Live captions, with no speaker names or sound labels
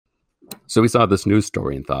So we saw this news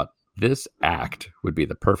story and thought, this act would be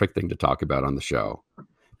the perfect thing to talk about on the show.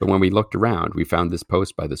 But when we looked around, we found this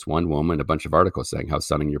post by this one woman, a bunch of articles saying how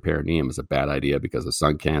sunning your perineum is a bad idea because of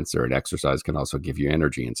sun cancer and exercise can also give you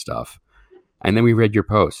energy and stuff. And then we read your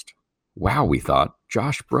post. Wow, we thought,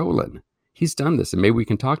 Josh Brolin. He's done this and maybe we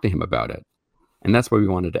can talk to him about it. And that's why we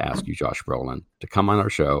wanted to ask you, Josh Brolin, to come on our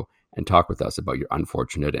show and talk with us about your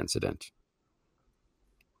unfortunate incident.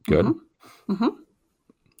 Good? Mm-hmm. Mm-hmm.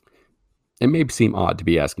 It may seem odd to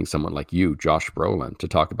be asking someone like you, Josh Brolin, to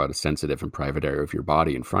talk about a sensitive and private area of your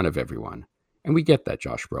body in front of everyone. And we get that,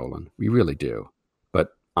 Josh Brolin. We really do.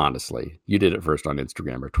 But honestly, you did it first on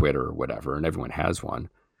Instagram or Twitter or whatever, and everyone has one.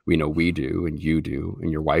 We know we do, and you do,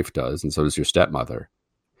 and your wife does, and so does your stepmother.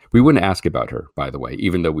 We wouldn't ask about her, by the way,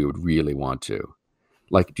 even though we would really want to.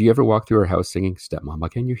 Like, do you ever walk through her house singing, "Stepmama,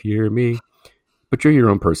 can you hear me?" But you're your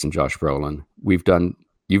own person, Josh Brolin.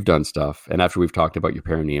 You've done stuff, and after we've talked about your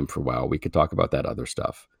perineum for a while, we could talk about that other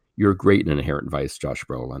stuff. You're great in Inherent Vice, Josh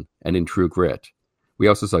Brolin, and in True Grit. We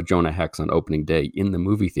also saw Jonah Hex on opening day in the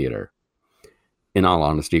movie theater. In all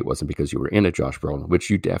honesty, it wasn't because you were in it, Josh Brolin, which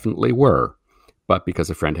you definitely were, but because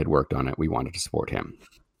a friend had worked on it, we wanted to support him.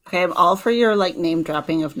 Okay, I'm all for your name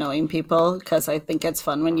dropping of knowing people because I think it's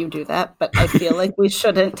fun when you do that. But I feel like we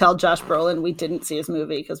shouldn't tell Josh Brolin we didn't see his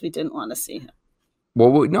movie because we didn't want to see him.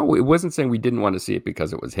 Well, no, it wasn't saying we didn't want to see it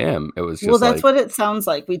because it was him. It was just that's what it sounds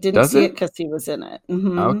like. We didn't see it because he was in it.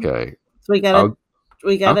 Mm-hmm. Okay, so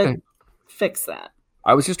we gotta fix that.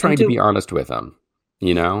 I was just trying to be honest with him.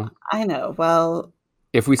 You know, I know. Well,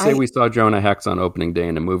 if we say we saw Jonah Hex on opening day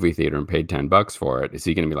in a movie theater and paid $10 for it, is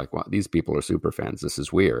he going to be like, "Well, these people are super fans. This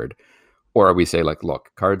is weird," or are we say like,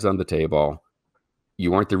 "Look, cards on the table.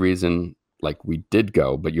 You weren't the reason. Like, we did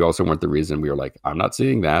go, but you also weren't the reason." We were like, "I'm not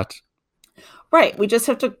seeing that." Right. We just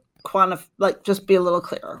have to quantify, just be a little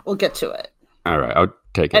clearer. We'll get to it. All right. I'll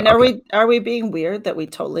take it. And are we being weird that we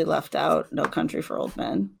totally left out No Country for Old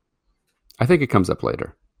Men? I think it comes up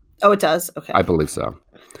later. Oh, it does? Okay. I believe so.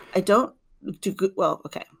 I don't do good. Well,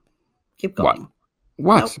 okay. Keep going.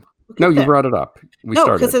 What? No, you brought it up. We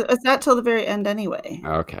started. No, because it's not till the very end anyway.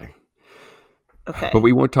 Okay. Okay. But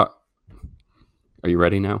we won't talk. Are you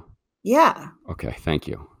ready now? Yeah. Okay. Thank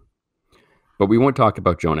you. But we won't talk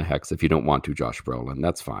about Jonah Hex if you don't want to, Josh Brolin.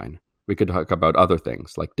 That's fine. We could talk about other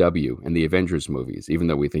things like W and the Avengers movies, even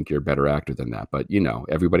though we think you're a better actor than that. But,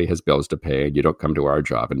 everybody has bills to pay, and you don't come to our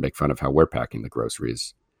job and make fun of how we're packing the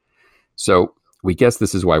groceries. So we guess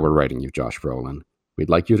this is why we're writing you, Josh Brolin. We'd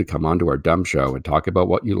like you to come onto our dumb show and talk about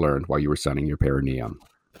what you learned while you were sunning your perineum.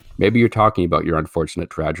 Maybe you're talking about your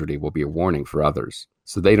unfortunate tragedy will be a warning for others,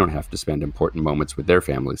 so they don't have to spend important moments with their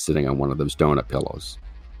families sitting on one of those donut pillows.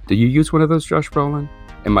 Do you use one of those, Josh Brolin?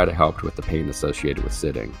 It might have helped with the pain associated with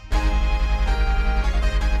sitting.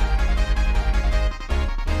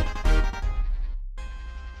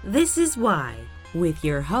 This is Why, with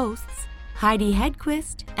your hosts, Heidi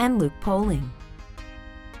Hedquist and Luke Poling.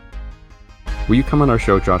 Will you come on our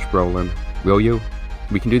show, Josh Brolin? Will you?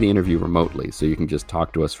 We can do the interview remotely, so you can just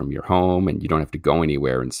talk to us from your home, and you don't have to go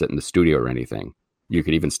anywhere and sit in the studio or anything. You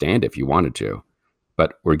could even stand if you wanted to.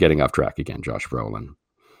 But we're getting off track again, Josh Brolin.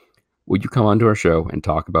 Would you come onto our show and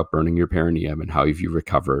talk about burning your perineum and how you've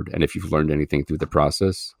recovered and if you've learned anything through the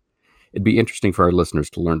process? It'd be interesting for our listeners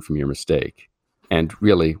to learn from your mistake. And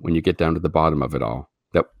really, when you get down to the bottom of it all,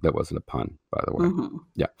 that wasn't a pun, by the way. Mm-hmm.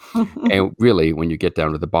 Yeah. And really, when you get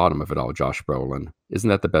down to the bottom of it all, Josh Brolin, isn't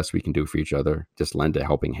that the best we can do for each other? Just lend a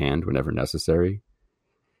helping hand whenever necessary?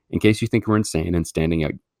 In case you think we're insane and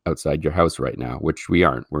standing outside your house right now, which we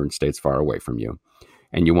aren't, we're in states far away from you,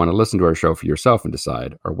 and you want to listen to our show for yourself and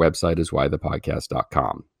decide, our website is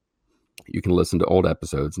whythepodcast.com. You can listen to old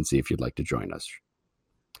episodes and see if you'd like to join us.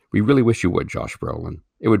 We really wish you would, Josh Brolin.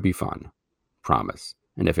 It would be fun. Promise.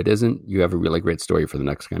 And if it isn't, you have a really great story for the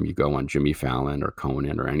next time you go on Jimmy Fallon or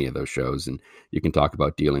Conan or any of those shows, and you can talk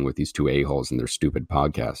about dealing with these two a-holes and their stupid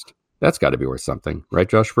podcast. That's got to be worth something. Right,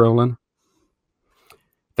 Josh Brolin?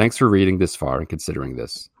 Thanks for reading this far and considering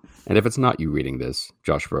this. And if it's not you reading this,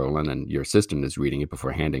 Josh Brolin, and your assistant is reading it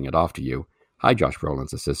before handing it off to you, hi, Josh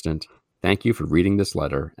Brolin's assistant. Thank you for reading this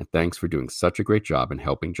letter, and thanks for doing such a great job in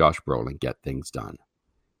helping Josh Brolin get things done.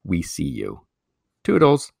 We see you.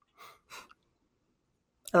 Toodles.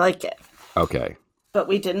 I like it. Okay. But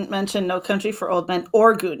we didn't mention No Country for Old Men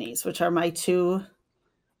or Goonies, which are my two.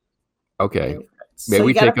 Okay. Maybe so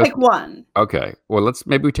you got to pick one. Okay. Well,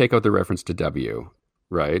 maybe we take out the reference to W,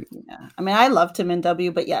 right? Yeah. I mean, I loved him in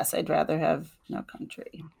W, but yes, I'd rather have No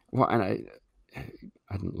Country. Well, and I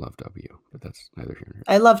didn't love W, but that's neither here nor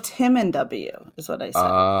there. I loved him in W, is what I said.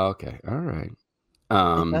 Okay. All right.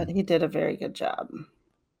 I thought he did a very good job.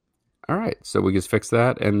 All right. So we just fix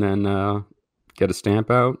that and then get a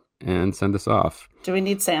stamp out and send us off. Do we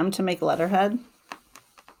need Sam to make letterhead?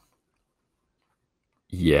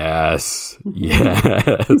 Yes.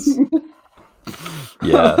 Yes.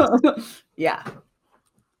 Yes. Yeah.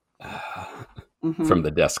 From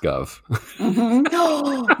the desk of.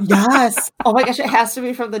 Yes. Oh my gosh, it has to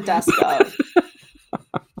be from the desk of.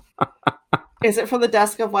 Is it from the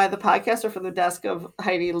desk of Why the Podcast or from the desk of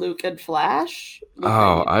Heidi, Luke, and Flash?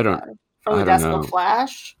 Oh, I don't. From the I don't desk know. of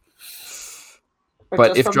Flash. Or But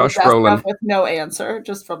just if from Josh the desk Brolin, of with no answer,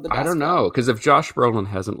 just from the desk I don't know, because if Josh Brolin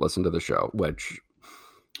hasn't listened to the show, which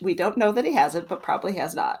we don't know that he hasn't, but probably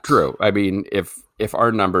has not. true. I mean, if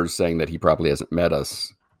our numbers saying that he probably hasn't met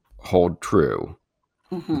us hold true,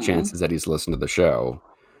 the chances that he's listened to the show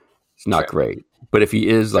is not great. But if he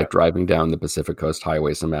is like driving down the Pacific Coast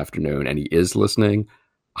Highway some afternoon and he is listening,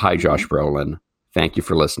 hi, Josh Brolin. Thank you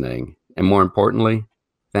for listening. And more importantly,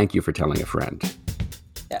 thank you for telling a friend.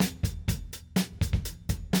 Yeah.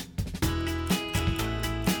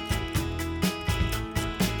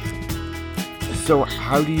 So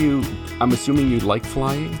how do you, I'm assuming you like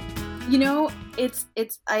flying? You know,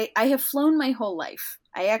 I have flown my whole life.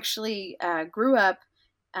 I actually grew up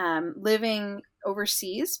living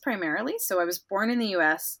overseas primarily. So I was born in the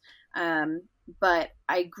US, but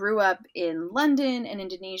I grew up in London and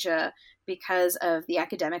Indonesia because of the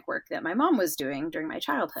academic work that my mom was doing during my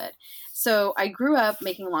childhood. So I grew up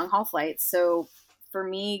making long haul flights. So for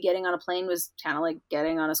me, getting on a plane was kind of like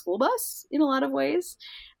getting on a school bus in a lot of ways.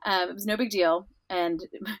 It was no big deal. And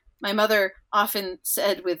my mother often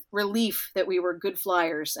said with relief that we were good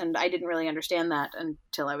flyers. And I didn't really understand that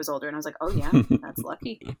until I was older. And I was like, oh yeah, that's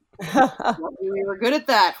lucky. We were good at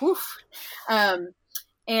that.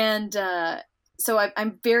 So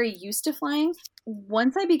I'm very used to flying.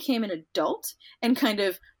 Once I became an adult and kind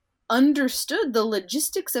of understood the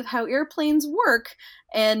logistics of how airplanes work,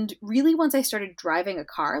 and really once I started driving a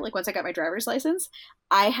car, like once I got my driver's license,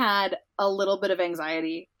 I had a little bit of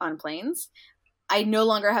anxiety on planes. I no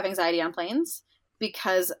longer have anxiety on planes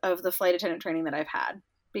because of the flight attendant training that I've had.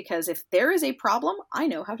 Because if there is a problem, I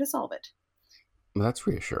know how to solve it. Well, that's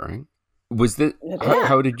reassuring. Was that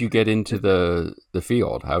how did you get into the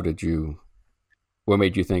field? What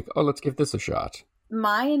made you think, oh, let's give this a shot?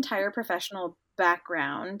 My entire professional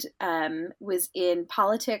background was in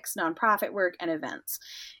politics, nonprofit work, and events.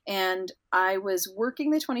 And I was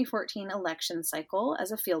working the 2014 election cycle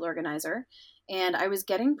as a field organizer, and I was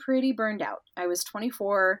getting pretty burned out. I was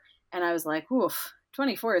 24, and I was like, oof,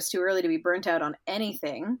 24 is too early to be burnt out on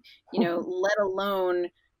anything, let alone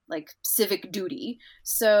like civic duty.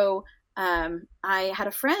 So I had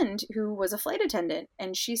a friend who was a flight attendant,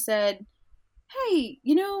 and she said, hey,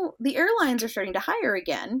 the airlines are starting to hire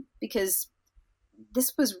again, because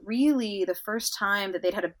this was really the first time that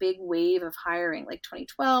they'd had a big wave of hiring, like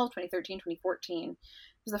 2012, 2013, 2014. It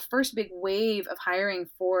was the first big wave of hiring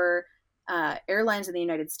for airlines in the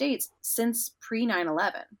United States since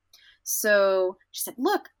pre-9/11. So she said,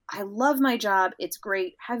 look, I love my job. It's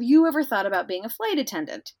great. Have you ever thought about being a flight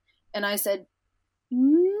attendant? And I said,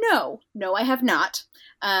 no, I have not.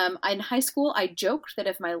 In high school, I joked that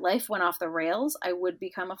if my life went off the rails, I would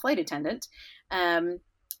become a flight attendant.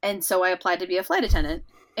 And so I applied to be a flight attendant,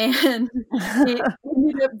 and it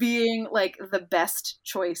ended up being like the best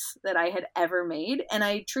choice that I had ever made. And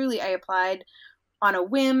I applied on a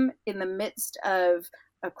whim in the midst of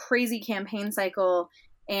a crazy campaign cycle.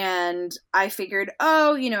 And I figured,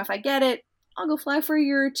 if I get it, I'll go fly for a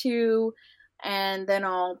year or two. And then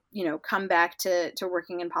I'll, come back to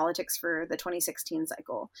working in politics for the 2016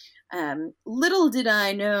 cycle. Little did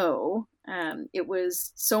I know, it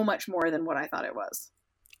was so much more than what I thought it was.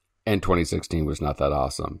 And 2016 was not that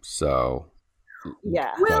awesome. So,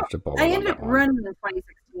 yeah. Well, I ended up running in 2016,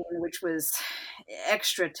 which was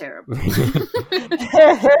extra terrible.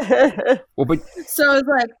 So I was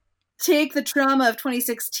like, take the trauma of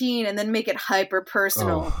 2016 and then make it hyper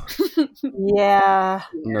personal. Oh. Yeah.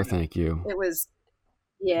 No, thank you. It was,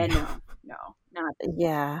 not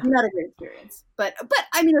a great experience, but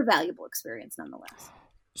I mean, a valuable experience nonetheless.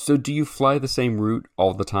 So do you fly the same route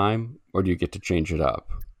all the time, or do you get to change it up?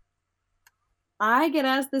 I get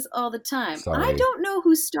asked this all the time. Sorry. I don't know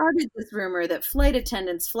who started this rumor that flight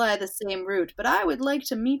attendants fly the same route, but I would like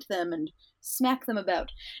to meet them and smack them about.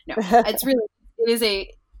 No,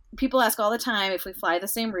 people ask all the time if we fly the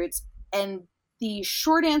same routes, and the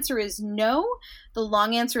short answer is no. The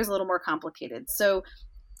long answer is a little more complicated. So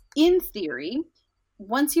in theory,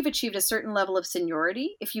 once you've achieved a certain level of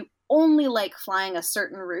seniority, if you only like flying a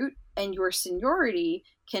certain route and your seniority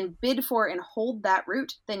can bid for and hold that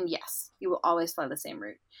route, then yes, you will always fly the same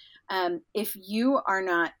route. If you are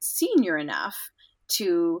not senior enough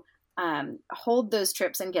to hold those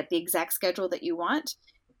trips and get the exact schedule that you want,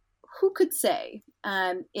 who could say?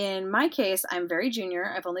 In my case, I'm very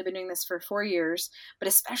junior. I've only been doing this for 4 years, but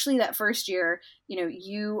especially that first year,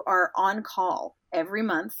 you are on call every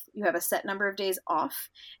month. You have a set number of days off,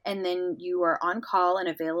 and then you are on call and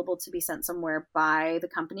available to be sent somewhere by the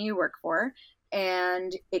company you work for.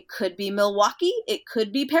 And it could be Milwaukee. It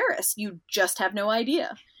could be Paris. You just have no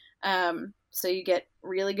idea. So you get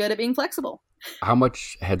really good at being flexible. How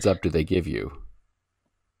much heads up do they give you?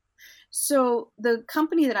 So the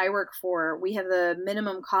company that I work for, we have the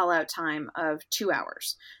minimum call out time of 2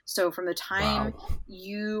 hours. So from the time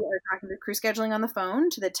you are talking to crew scheduling on the phone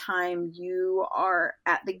to the time you are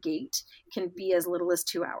at the gate can be as little as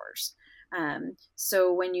 2 hours.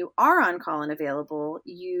 So when you are on call and available,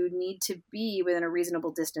 you need to be within a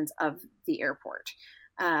reasonable distance of the airport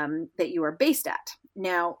that you are based at.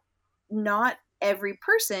 Now, not every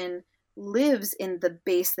person lives in the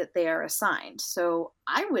base that they are assigned. So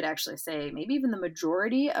I would actually say maybe even the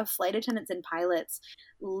majority of flight attendants and pilots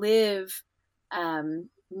live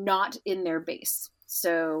not in their base.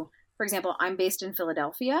 So, for example, I'm based in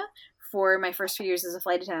Philadelphia. For my first few years as a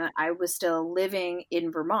flight attendant, I was still living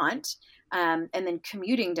in Vermont and then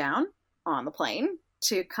commuting down on the plane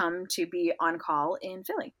to come to be on call in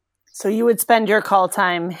Philly. So you would spend your call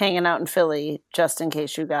time hanging out in Philly just in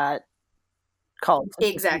case you got called.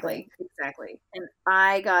 Exactly. And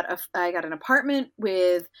I got an apartment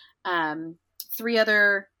with 3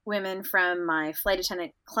 other women from my flight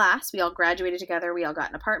attendant class. We all graduated together. We all got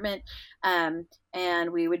an apartment,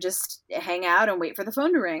 and we would just hang out and wait for the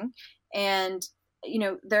phone to ring. And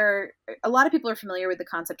a lot of people are familiar with the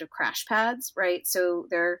concept of crash pads, right? So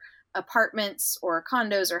they're apartments or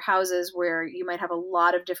condos or houses where you might have a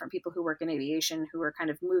lot of different people who work in aviation who are kind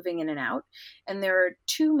of moving in and out. And there are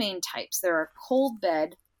 2 main types. There are cold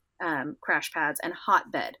bed crash pads and hot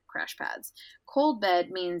bed crash pads. Cold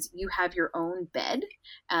bed means you have your own bed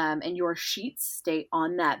and your sheets stay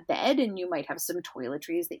on that bed, and you might have some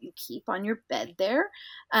toiletries that you keep on your bed there.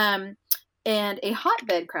 And a hot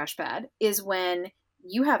bed crash pad is when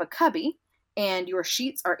you have a cubby and your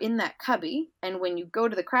sheets are in that cubby. And when you go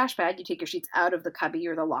to the crash pad, you take your sheets out of the cubby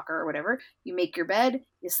or the locker or whatever. You make your bed,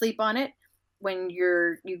 you sleep on it. When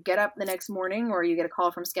you get up the next morning or you get a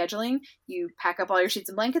call from scheduling, you pack up all your sheets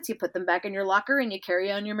and blankets, you put them back in your locker, and you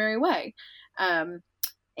carry on your merry way.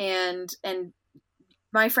 And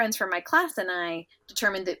my friends from my class and I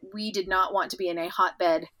determined that we did not want to be in a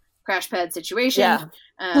hotbed crash pad situation.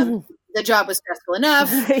 Yeah. The job was stressful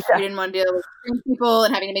enough. Yeah. We didn't want to deal with people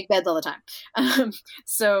and having to make beds all the time.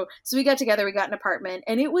 So we got together, we got an apartment,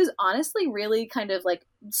 and it was honestly really kind of like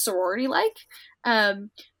sorority-like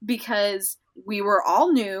because we were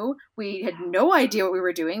all new. We had no idea what we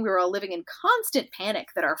were doing. We were all living in constant panic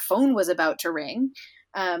that our phone was about to ring.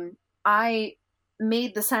 I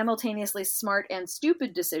made the simultaneously smart and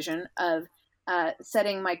stupid decision of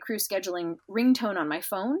setting my crew scheduling ringtone on my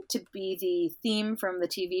phone to be the theme from the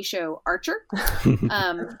TV show Archer,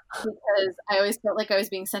 because I always felt like I was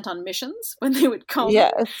being sent on missions when they would call me.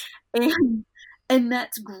 And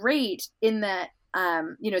that's great in that,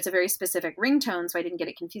 it's a very specific ringtone, so I didn't get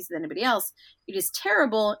it confused with anybody else. It is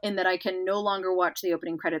terrible in that I can no longer watch the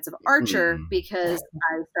opening credits of Archer because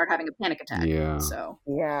I start having a panic attack. Yeah. So,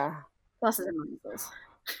 pluses and minuses.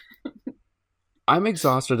 I'm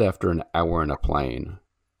exhausted after an hour in a plane.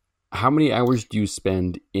 How many hours do you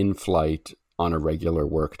spend in flight on a regular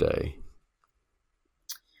workday?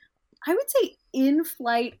 I would say in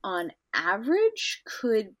flight on average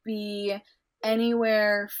could be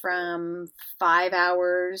anywhere from 5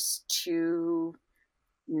 hours to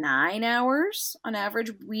 9 hours on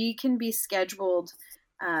average. We can be scheduled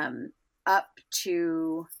up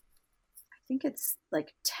to, I think it's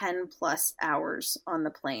like 10 plus hours on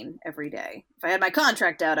the plane every day. If I had my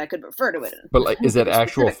contract out, I could refer to it. But like, is that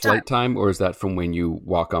actual flight time, or is that from when you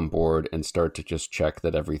walk on board and start to just check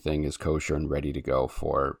that everything is kosher and ready to go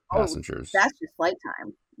for passengers? That's just flight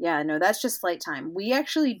time. Yeah, no, that's just flight time. We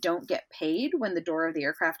actually don't get paid when the door of the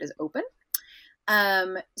aircraft is open.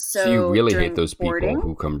 So you really hate those people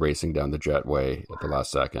who come racing down the jetway at the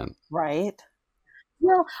last second. Right.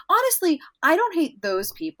 Well, honestly, I don't hate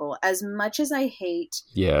those people as much as I hate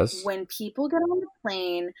when people get on the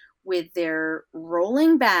plane with their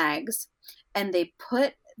rolling bags and they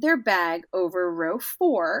put their bag over row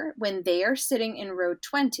 4 when they are sitting in row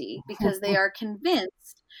 20 because they are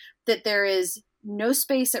convinced that there is no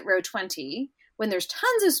space at row 20 when there's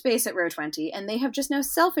tons of space at row 20, and they have just now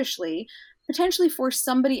selfishly potentially forced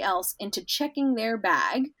somebody else into checking their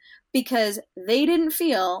bag because they didn't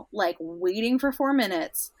feel like waiting for 4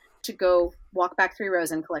 minutes to go walk back 3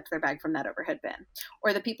 rows and collect their bag from that overhead bin.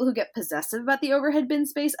 Or the people who get possessive about the overhead bin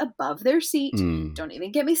space above their seat. Don't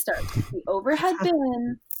even get me started. The overhead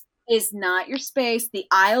bin is not your space. The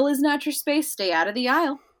aisle is not your space. Stay out of the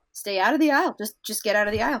aisle. Stay out of the aisle. Just get out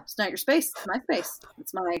of the aisle. It's not your space. It's my space.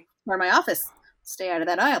 It's my office. Stay out of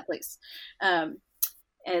that aisle, please.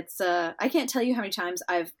 I can't tell you how many times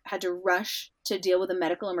I've had to rush to deal with a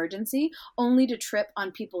medical emergency only to trip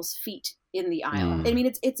on people's feet in the aisle. I mean,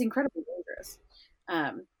 it's incredibly dangerous.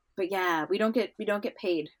 But yeah, we don't get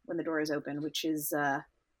paid when the door is open, which is a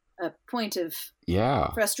point of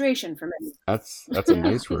frustration for me. That's a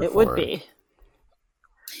nice word. It would be.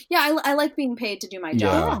 Yeah, I like being paid to do my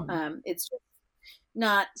job. It's just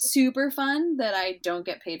not super fun that I don't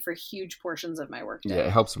get paid for huge portions of my work day. Yeah,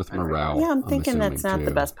 it helps with morale. Yeah, I'm thinking that's not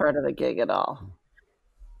the best part of the gig at all.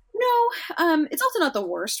 No, it's also not the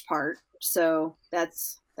worst part, so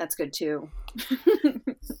that's good too.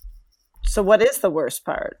 So what is the worst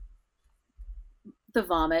part? The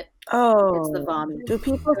vomit. Oh, it's the vomit. Do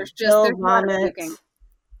people there's vomit?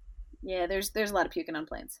 Yeah, there's a lot of puking on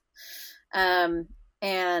planes,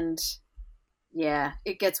 and yeah,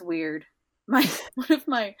 it gets weird. One of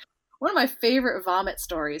my favorite vomit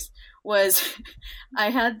stories was I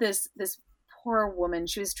had this poor woman.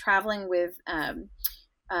 She was traveling with I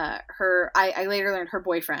later learned her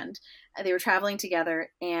boyfriend. They were traveling together,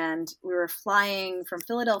 and we were flying from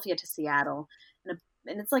Philadelphia to Seattle, and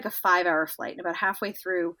it's like a 5-hour flight. And about halfway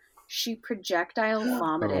through, she projectile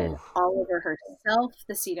vomited all over herself,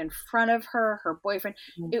 the seat in front of her, her boyfriend.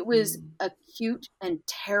 It was acute and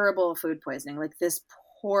terrible food poisoning. Like this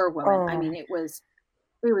poor woman. I mean, it was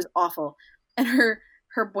awful. And her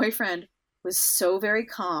boyfriend was so very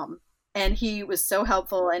calm, and he was so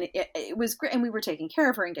helpful, and it was great. And we were taking care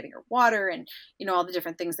of her and getting her water and, all the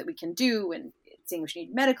different things that we can do and seeing if she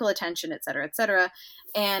needed medical attention, et cetera, et cetera.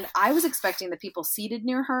 And I was expecting the people seated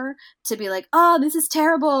near her to be like, oh, this is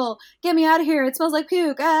terrible. Get me out of here. It smells like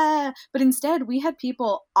puke. Ah. But instead we had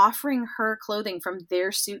people offering her clothing from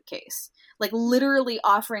their suitcase, like literally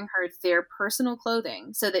offering her their personal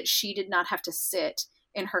clothing so that she did not have to sit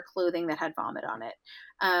in her clothing that had vomit on it.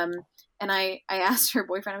 And I asked her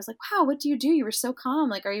boyfriend, I was like, wow, what do? You were so calm.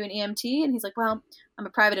 Like, are you an EMT? And he's like, well, I'm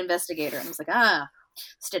a private investigator. And I was like,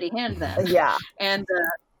 steady hand then. Yeah. And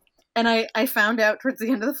I found out towards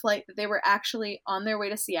the end of the flight that they were actually on their way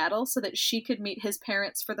to Seattle so that she could meet his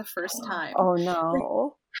parents for the first time. Oh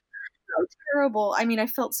no. So terrible. I mean, I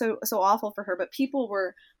felt so awful for her, but people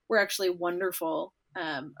were actually wonderful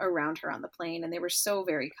around her on the plane, and they were so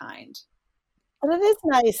very kind. And it is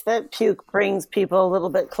nice that puke brings people a little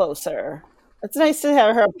bit closer. It's nice to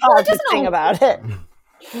have her positive thing about it.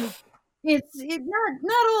 It's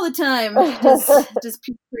not all the time does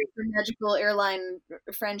puke create for magical airline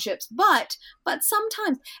friendships, but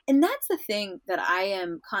sometimes. And that's the thing that I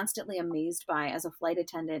am constantly amazed by as a flight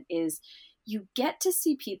attendant is you get to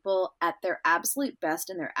see people at their absolute best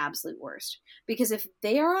and their absolute worst. Because if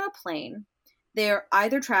they are on a plane, they are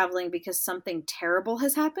either traveling because something terrible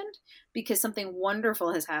has happened, because something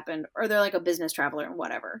wonderful has happened, or they're like a business traveler and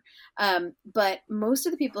whatever. But most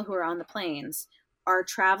of the people who are on the planes are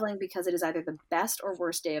traveling because it is either the best or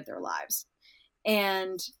worst day of their lives.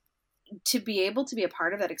 And to be able to be a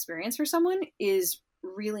part of that experience for someone is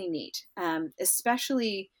really neat,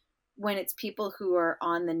 especially when it's people who are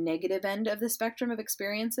on the negative end of the spectrum of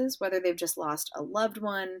experiences, whether they've just lost a loved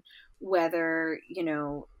one, whether,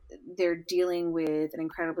 they're dealing with an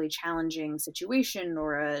incredibly challenging situation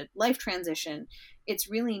or a life transition. It's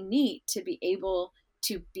really neat to be able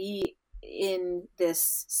to be in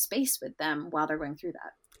this space with them while they're going through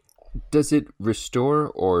that. Does it restore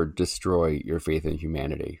or destroy your faith in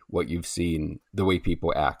humanity, what you've seen, the way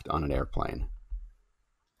people act on an airplane?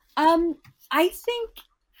 I think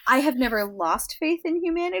I have never lost faith in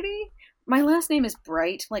humanity. My last name is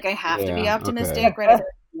Bright. Like, I have to be optimistic. Okay. Right?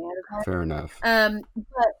 Fair enough.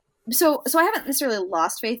 So I haven't necessarily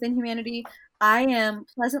lost faith in humanity. I am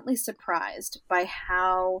pleasantly surprised by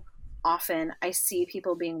how often I see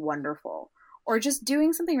people being wonderful or just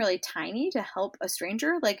doing something really tiny to help a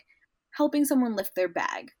stranger, like helping someone lift their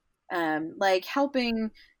bag, like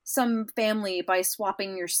helping some family by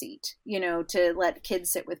swapping your seat, to let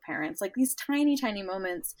kids sit with parents, like these tiny, tiny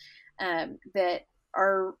moments that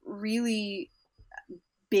are really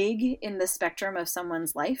big in the spectrum of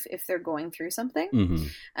someone's life if they're going through something.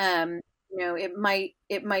 Mm-hmm.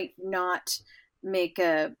 It might not make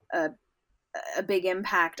a big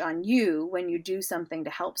impact on you when you do something to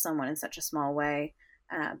help someone in such a small way,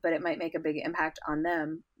 but it might make a big impact on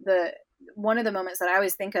them. One of the moments that I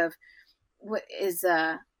always think of is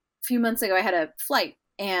a few months ago I had a flight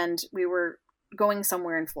and we were going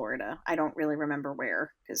somewhere in Florida. I don't really remember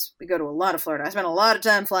where, because we go to a lot of Florida. I spent a lot of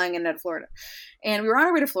time flying in and out of Florida. And we were on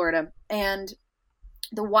our way to Florida, and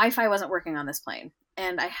the Wi-Fi wasn't working on this plane.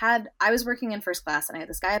 And I was working in first class, and I had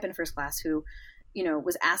this guy up in first class who, you know,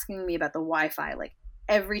 was asking me about the Wi-Fi like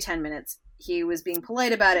every 10 minutes. He was being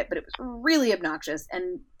polite about it, but it was really obnoxious.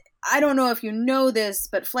 And I don't know if you know this,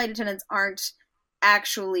 but flight attendants aren't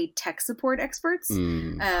actually tech support experts.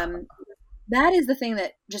 That is the thing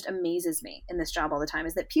that just amazes me in this job all the time,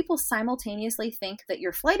 is that people simultaneously think that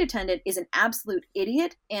your flight attendant is an absolute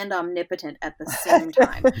idiot and omnipotent at the same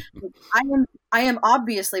time. I am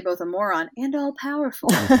obviously both a moron and all powerful.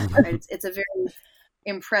 Right? It's a very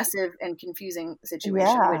impressive and confusing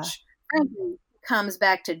situation, which frankly comes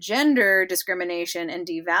back to gender discrimination and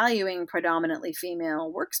devaluing predominantly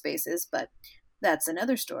female workspaces, but that's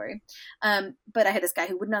another story. But I had this guy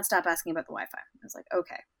who would not stop asking about the Wi-Fi. I was like,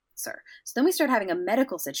 okay, sir. So then we start having a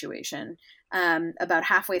medical situation about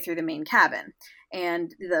halfway through the main cabin.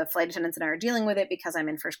 And the flight attendants and I are dealing with it because I'm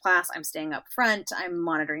in first class. I'm staying up front. I'm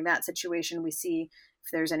monitoring that situation. We see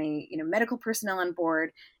if there's any, you know, medical personnel on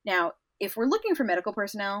board. Now, if we're looking for medical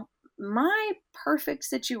personnel, my perfect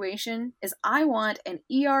situation is I want an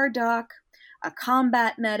ER doc, a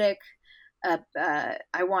combat medic, I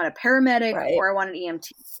want a paramedic, or I want an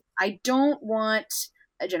EMT. I don't want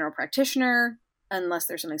a general practitioner unless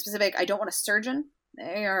there's something specific. I don't want a surgeon.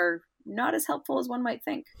 They are not as helpful as one might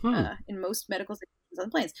think in most medical situations on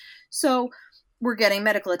planes. So we're getting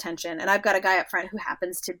medical attention, and I've got a guy up front who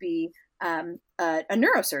happens to be a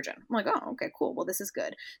neurosurgeon. I'm like, oh, okay, cool. Well, this is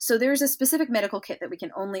good. So there's a specific medical kit that we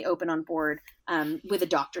can only open on board with a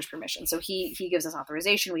doctor's permission. So he gives us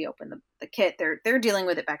authorization. We open the kit. They're dealing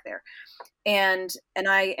with it back there. And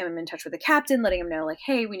I am in touch with the captain, letting him know, like,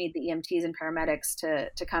 hey, we need the EMTs and paramedics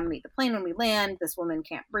to come meet the plane when we land. This woman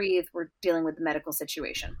can't breathe. We're dealing with the medical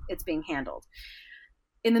situation. It's being handled.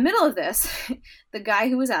 In the middle of this, the guy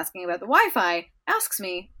who was asking about the Wi-Fi asks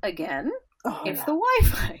me again if the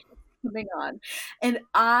Wi-Fi is coming on. And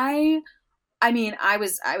I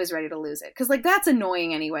was ready to lose it, because like that's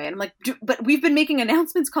annoying anyway. And I'm like, but we've been making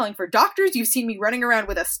announcements calling for doctors. You've seen me running around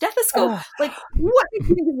with a stethoscope. Like, what did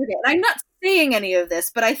you think of it? And I'm not saying any of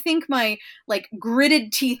this, but I think my like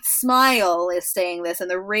gritted teeth smile is saying this,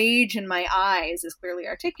 and the rage in my eyes is clearly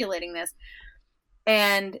articulating this.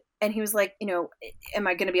 And he was like, you know, am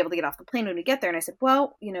I going to be able to get off the plane when we get there? And I said,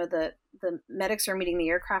 well, you know, the medics are meeting the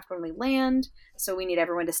aircraft when we land, so we need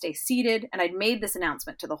everyone to stay seated. And I'd made this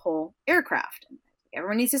announcement to the whole aircraft.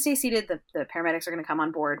 Everyone needs to stay seated. The paramedics are going to come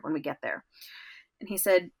on board when we get there. And he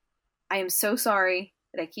said, I am so sorry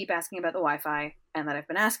that I keep asking about the Wi-Fi and that I've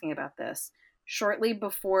been asking about this. Shortly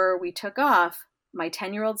before we took off, my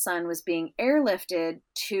 10-year-old son was being airlifted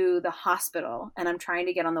to the hospital, and I'm trying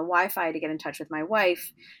to get on the Wi-Fi to get in touch with my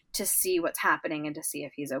wife to see what's happening and to see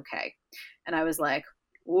if he's okay. And I was like,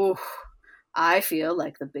 ooh, I feel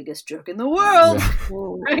like the biggest jerk in the world,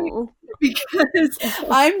 right? Because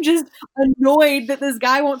I'm just annoyed that this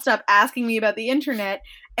guy won't stop asking me about the internet,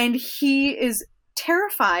 and he is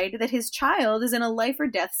terrified that his child is in a life or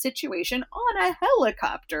death situation on a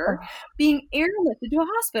helicopter being airlifted to a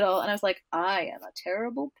hospital. And I was like, I am a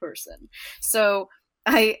terrible person. So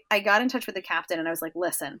I got in touch with the captain, and I was like,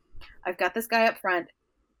 listen, I've got this guy up front.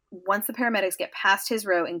 Once the paramedics get past his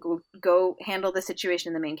row and go handle the situation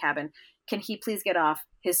in the main cabin, can he please get off?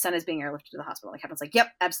 His son is being airlifted to the hospital. The captain's like, yep,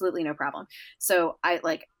 absolutely, no problem. So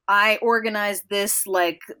I organized this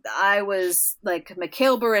like I was like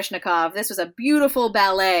Mikhail Baryshnikov. This was a beautiful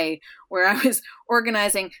ballet where I was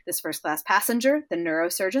organizing this first class passenger, the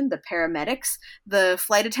neurosurgeon, the paramedics, the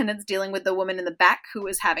flight attendants dealing with the woman in the back who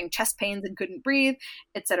was having chest pains and couldn't breathe,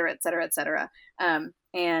 et cetera, et cetera, et cetera.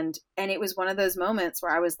 And it was one of those moments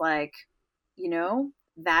where I was like, you know,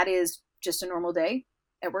 that is just a normal day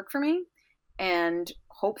at work for me. And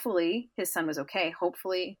hopefully his son was okay.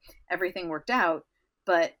 Hopefully everything worked out.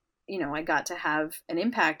 But, you know, I got to have an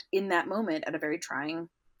impact in that moment at a very trying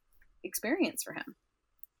experience for him.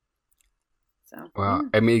 So, well,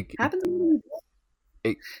 I mean,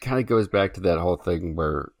 it kind of goes back to that whole thing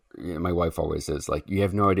where, you know, my wife always says, like, you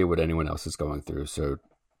have no idea what anyone else is going through. So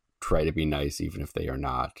try to be nice, even if they are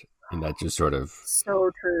not. And that just sort of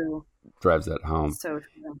so true drives that home. So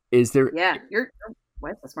true. Is there? Yeah, your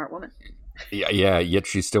wife's a smart woman. Yeah. Yet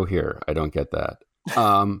she's still here. I don't get that.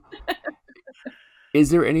 Is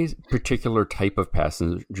there any particular type of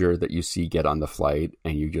passenger that you see get on the flight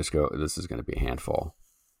and you just go, this is going to be a handful?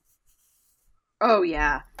 Oh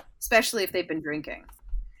yeah, especially if they've been drinking.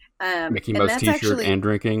 Mickey Mouse t-shirt and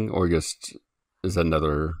drinking, or just is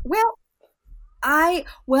another?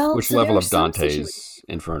 Which level of Dante's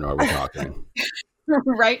Inferno are we talking?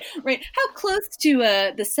 Right. How close to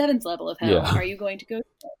the 7th level of hell Yeah. are you going to go?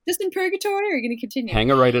 Just in purgatory, or are you going to continue?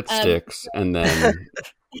 Hang a right at Styx, and then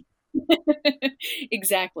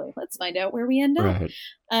exactly. Let's find out where we end up.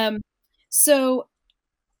 right. So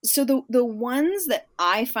the ones that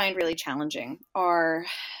I find really challenging are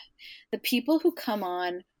the people who come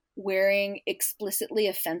on wearing explicitly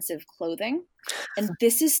offensive clothing. And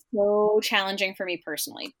this is so challenging for me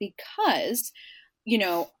personally because, you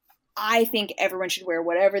know, I think everyone should wear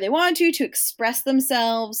whatever they want to express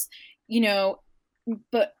themselves, you know,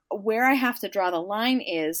 but where I have to draw the line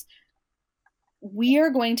is we are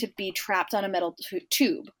going to be trapped on a metal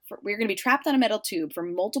tube. We're going to be trapped on a metal tube for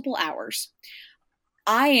multiple hours.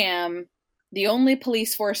 I am the only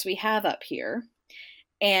police force we have up here.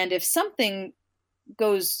 And if something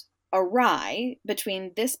goes awry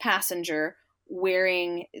between this passenger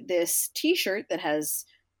wearing this t-shirt that has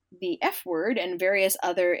the F word and various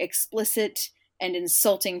other explicit and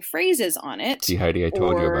insulting phrases on it. See, Heidi, I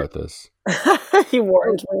told you about this. He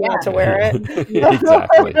warned me not to wear it.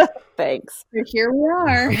 Exactly. Thanks. So here we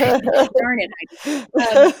are. Darn it, Heidi.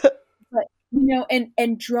 But, you know,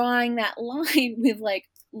 and drawing that line with like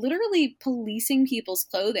literally policing people's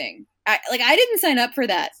clothing. I didn't sign up for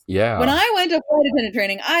that. Yeah. When I went to flight attendant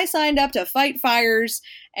training, I signed up to fight fires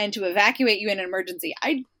and to evacuate you in an emergency.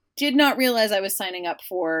 I did not realize I was signing up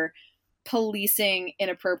for policing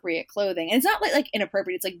inappropriate clothing. And it's not like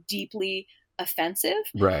inappropriate, it's like deeply offensive.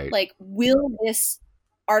 Right. Like, will this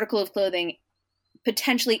article of clothing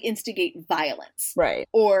potentially instigate violence? Right.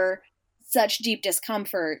 Or such deep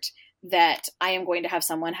discomfort that I am going to have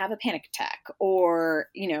someone have a panic attack, or,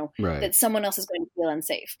 you know, right. that someone else is going to feel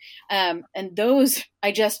unsafe. And those,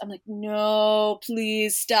 I'm like, no,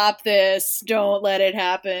 please stop this. Don't let it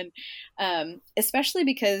happen. Especially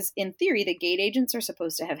because in theory, the gate agents are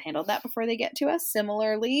supposed to have handled that before they get to us.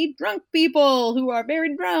 Similarly, drunk people who are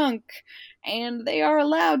very drunk and they are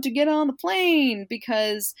allowed to get on the plane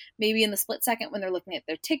because maybe in the split second when they're looking at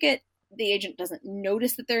their ticket, the agent doesn't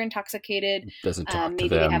notice that they're intoxicated. Doesn't talk maybe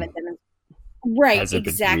to them. They haven't been right. As if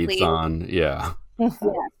exactly. It breathes on. Yeah.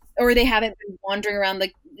 Or they haven't been wandering around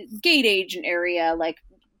the gate agent area, like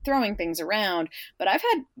throwing things around. But I've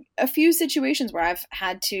had a few situations where I've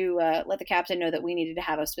had to let the captain know that we needed to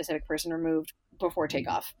have a specific person removed before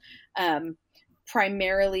takeoff.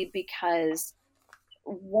 Primarily because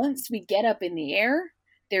once we get up in the air,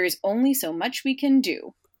 there is only so much we can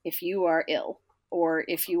do if you are ill or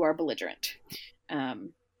if you are belligerent.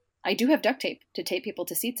 I do have duct tape to tape people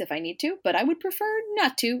to seats if I need to, but I would prefer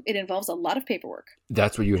not to. It involves a lot of paperwork.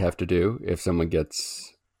 That's what you would have to do if someone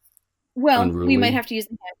gets unruly? We might have to use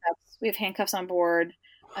the handcuffs. We have handcuffs on board.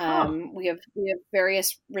 We have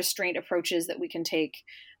various restraint approaches that we can take.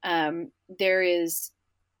 There is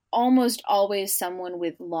almost always someone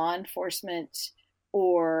with law enforcement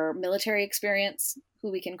or military experience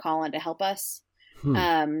who we can call on to help us.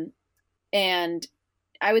 And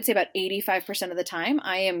I would say about 85% of the time,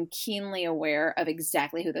 I am keenly aware of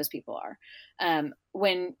exactly who those people are.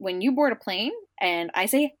 When you board a plane and I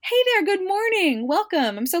say, hey there, good morning,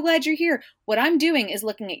 welcome, I'm so glad you're here. What I'm doing is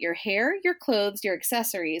looking at your hair, your clothes, your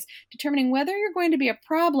accessories, determining whether you're going to be a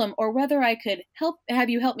problem or whether I could have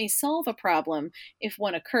you help me solve a problem if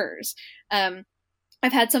one occurs. I've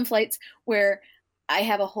had some flights where I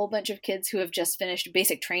have a whole bunch of kids who have just finished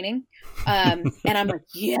basic training. And I'm like,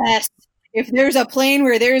 yes, if there's a plane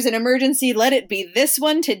where there's an emergency, let it be this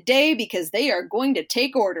one today because they are going to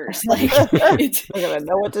take orders. Like, they're going to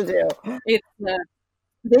know what to do.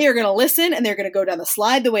 They are going to listen and they're going to go down the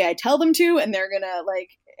slide the way I tell them to. And they're going to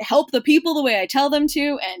help the people the way I tell them to.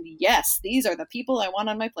 And yes, these are the people I want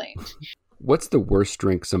on my plane. What's the worst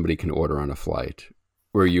drink somebody can order on a flight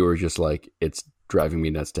where you are just like, it's driving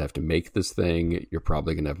me nuts to have to make this thing. You're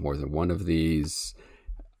probably going to have more than one of these.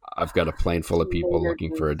 I've got a plane full of people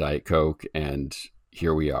looking for a Diet Coke, and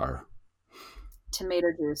here we are. Tomato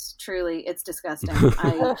juice. Truly, it's disgusting.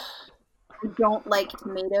 I don't like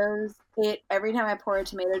tomatoes. Every time I pour a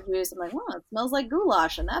tomato juice, I'm like, well, it smells like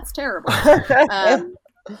goulash, and that's terrible.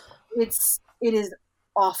 It is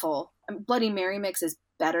awful. Bloody Mary mix is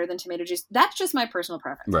better than tomato juice. That's just my personal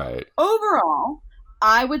preference. Right. Overall,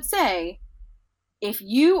 I would say if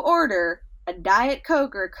you order a Diet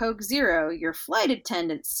Coke or a Coke Zero, your flight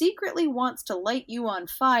attendant secretly wants to light you on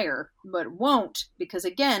fire, but won't because,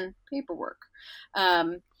 again, paperwork.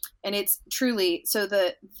 And it's truly, so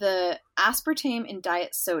the aspartame in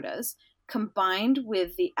diet sodas combined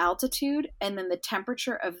with the altitude and then the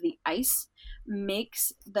temperature of the ice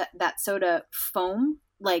makes that soda foam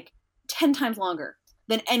like 10 times longer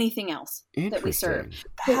than anything else that we serve.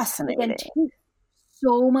 Fascinating.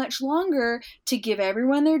 so much longer to give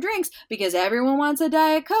everyone their drinks because everyone wants a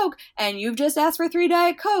Diet Coke and you've just asked for 3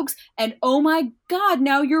 Diet Cokes and oh my God,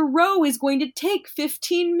 now your row is going to take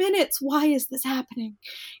 15 minutes. Why is this happening?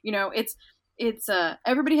 You know, it's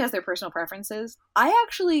everybody has their personal preferences. I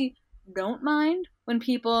actually don't mind when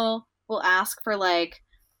people will ask for like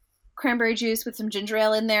cranberry juice with some ginger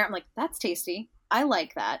ale in there. I'm like, that's tasty. I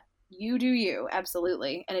like that. You do you,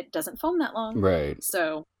 absolutely. And it doesn't foam that long. Right.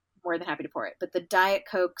 So more than happy to pour it. But the Diet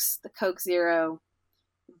Cokes, the Coke Zero,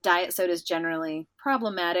 diet sodas generally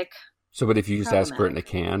problematic. So, but if you just ask for it in a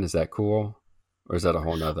can, is that cool? Or is that a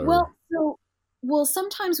whole nother? Well,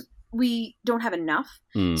 sometimes we don't have enough.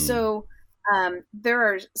 So there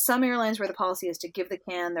are some airlines where the policy is to give the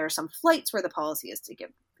can. There are some flights where the policy is to give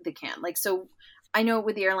the can. Like, so I know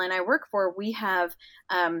with the airline I work for, we have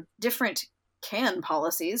different can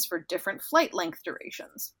policies for different flight length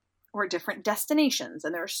durations or different destinations.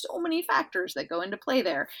 And there are so many factors that go into play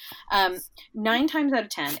there. 9 times out of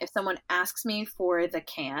 10, if someone asks me for the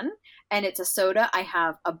can and it's a soda I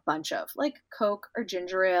have a bunch of, like Coke or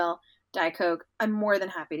ginger ale, Diet Coke, I'm more than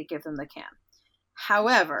happy to give them the can.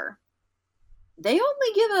 However, they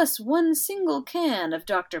only give us 1 single can of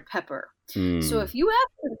Dr. Pepper. So if you ask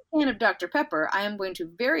for a can of Dr. Pepper, I am going to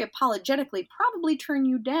very apologetically probably turn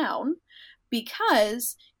you down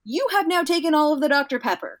because you have now taken all of the Dr.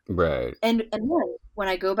 Pepper. Right. And then when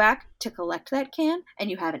I go back to collect that can and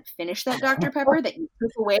you haven't finished that Dr. Pepper that you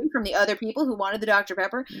took away from the other people who wanted the Dr.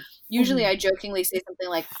 Pepper, usually I jokingly say something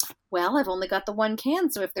like, well, I've only got the 1 can,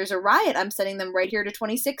 so if there's a riot, I'm sending them right here to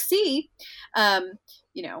 26C,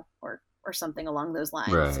 you know, or something along those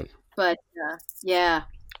lines. Right. But yeah,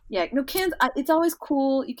 no cans. It's always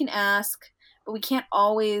cool. You can ask, but we can't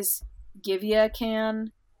always give you a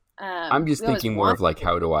can. I'm just thinking more of like,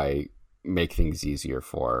 how do I make things easier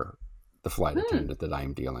for the flight attendant that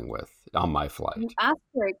I'm dealing with on my flight? You ask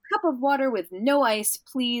for a cup of water with no ice,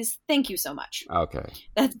 please. Thank you so much. Okay.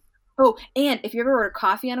 And if you ever order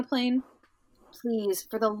coffee on a plane, please,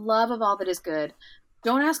 for the love of all that is good,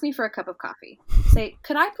 don't ask me for a cup of coffee. Say,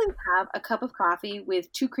 could I please have a cup of coffee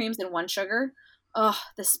with 2 creams and 1 sugar? Oh,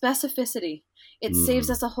 the specificity. It saves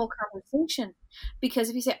us a whole conversation. Because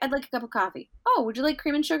if you say, I'd like a cup of coffee. Oh, would you like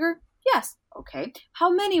cream and sugar? Yes. Okay.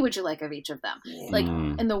 How many would you like of each of them? Like,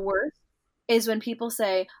 and the worst is when people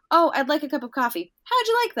say, oh, I'd like a cup of coffee. How'd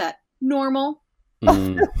you like that? Normal.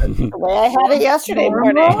 The way I had it yesterday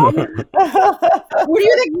morning. What do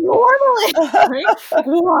you think normal is? Right? Like,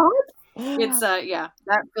 what? It's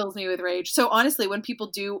that fills me with rage. So honestly, when people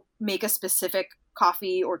do make a specific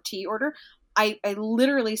coffee or tea order, I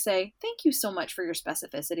literally say, thank you so much for your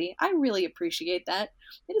specificity. I really appreciate that.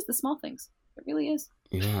 It is the small things. It really is.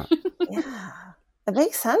 Yeah. Yeah. It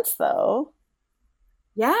makes sense though.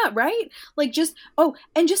 Yeah, right? Like just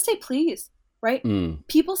say please, right?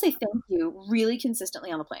 People say thank you really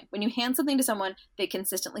consistently on the plane. When you hand something to someone, they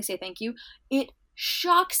consistently say thank you. It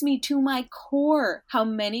shocks me to my core how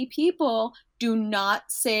many people do not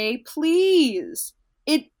say please.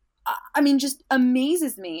 Just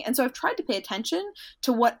amazes me. And so I've tried to pay attention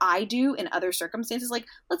to what I do in other circumstances. Like,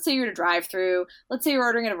 let's say you're at a drive-through, let's say you're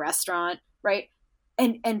ordering at a restaurant, right?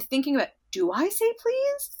 And thinking about, do I say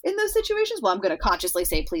please in those situations? Well, I'm going to consciously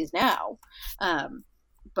say please now.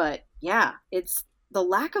 But yeah, it's the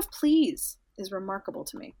lack of please is remarkable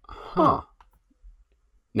to me. Huh.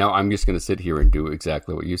 Now I'm just going to sit here and do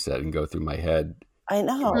exactly what you said and go through my head. I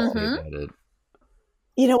know. About it.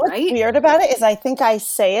 You know what's weird about it is I think I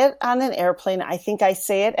say it on an airplane. I think I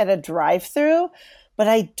say it at a drive-through, but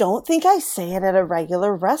I don't think I say it at a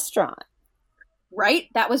regular restaurant. Right?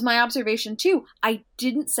 That was my observation too. I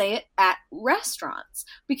didn't say it at restaurants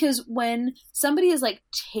because when somebody is like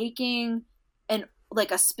taking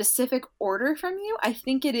a specific order from you, I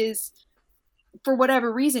think it is, for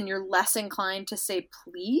whatever reason, you're less inclined to say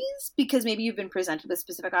please because maybe you've been presented with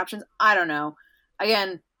specific options. I don't know.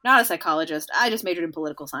 Again, not a psychologist. I just majored in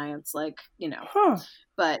political science, but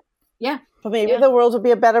yeah. But maybe the world would be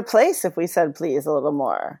a better place if we said please a little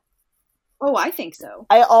more. Oh, I think so.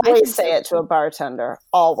 I always say it to a bartender.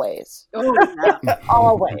 Always. Oh, yeah.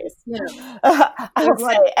 Always. Yeah. I'll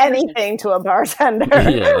say anything to a bartender.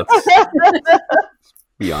 Yeah, let's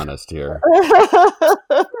be honest here.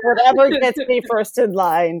 Whatever gets me first in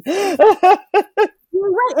line. You're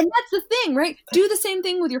right. And that's the thing, right? Do the same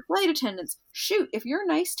thing with your flight attendants. Shoot, if you're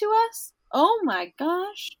nice to us, oh my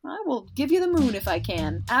gosh, I will give you the moon if I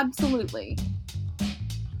can. Absolutely.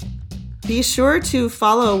 Be sure to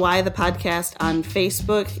follow Why the Podcast on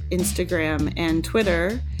Facebook, Instagram, and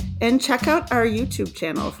Twitter, and check out our YouTube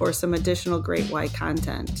channel for some additional great Why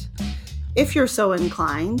content. If you're so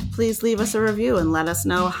inclined, please leave us a review and let us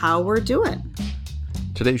know how we're doing.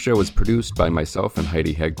 Today's show was produced by myself and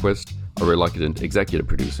Heidi Hedquist. Our reluctant executive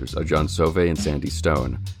producers are John Sauvé and Sandy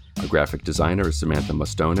Stone. Our graphic designer is Samantha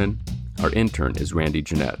Mustonen. Our intern is Randy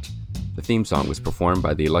Jeanette. The theme song was performed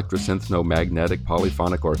by the Electrosynthno-Magnetic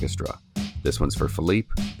Polyphonic Orchestra. This one's for Philippe.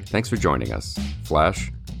 Thanks for joining us.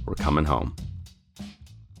 Flash, we're coming home.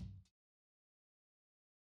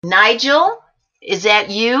 Nigel, is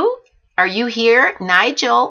that you? Are you here, Nigel?